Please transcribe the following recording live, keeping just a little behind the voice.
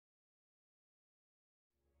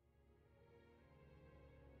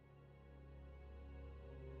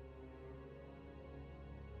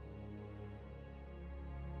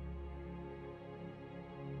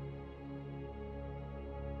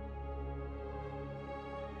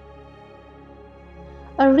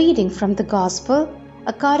A reading from the Gospel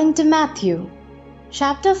according to Matthew,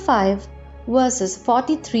 chapter 5, verses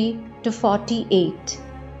 43 to 48.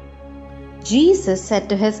 Jesus said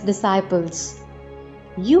to his disciples,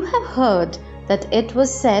 "You have heard that it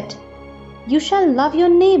was said, 'You shall love your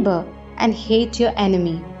neighbor and hate your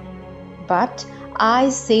enemy.' But I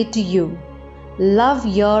say to you, love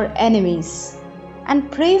your enemies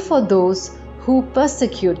and pray for those who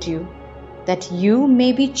persecute you, that you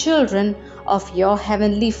may be children of your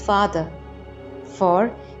heavenly Father.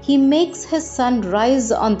 For he makes his sun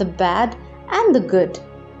rise on the bad and the good,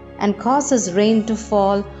 and causes rain to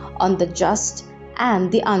fall on the just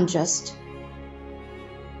and the unjust.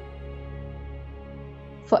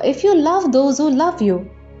 For if you love those who love you,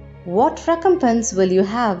 what recompense will you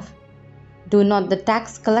have? Do not the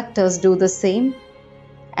tax collectors do the same?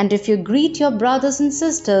 And if you greet your brothers and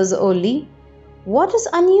sisters only, what is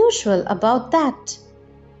unusual about that?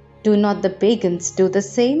 Do not the pagans do the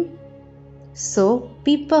same? So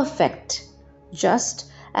be perfect,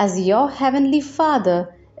 just as your heavenly Father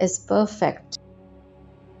is perfect."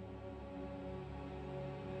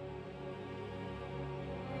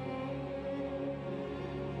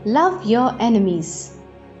 Love your enemies.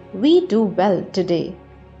 We do well today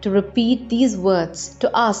to repeat these words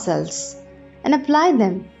to ourselves and apply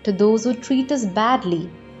them to those who treat us badly,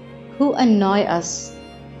 who annoy us,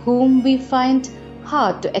 whom we find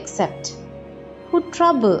hard to accept, who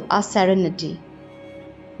trouble our serenity.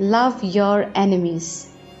 Love your enemies.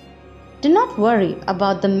 Do not worry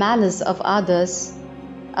about the malice of others,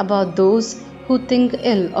 about those who think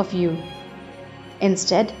ill of you.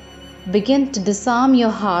 Instead, begin to disarm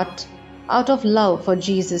your heart out of love for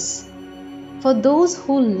Jesus. For those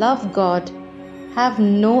who love God have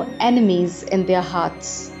no enemies in their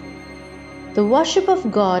hearts. The worship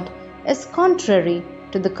of God is contrary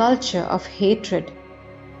to the culture of hatred,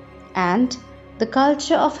 and the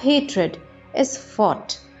culture of hatred is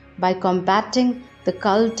fought by combating the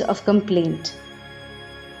cult of complaint.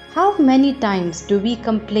 How many times do we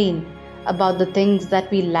complain about the things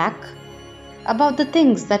that we lack, about the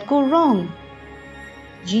things that go wrong?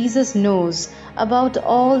 Jesus knows about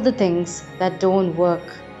all the things that don't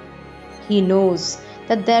work. He knows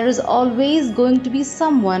that there is always going to be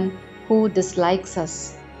someone who dislikes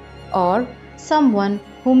us, or someone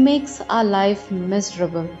who makes our life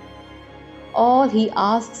miserable. All he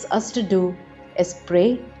asks us to do is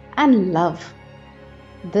pray and love.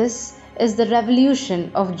 This is the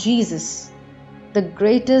revolution of Jesus, the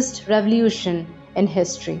greatest revolution in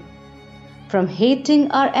history. From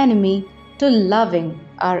hating our enemy to loving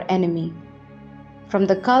our enemy. From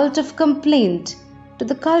the cult of complaint to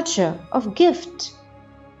the culture of gift.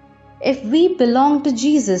 If we belong to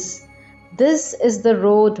Jesus, this is the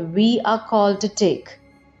road we are called to take.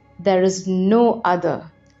 There is no other.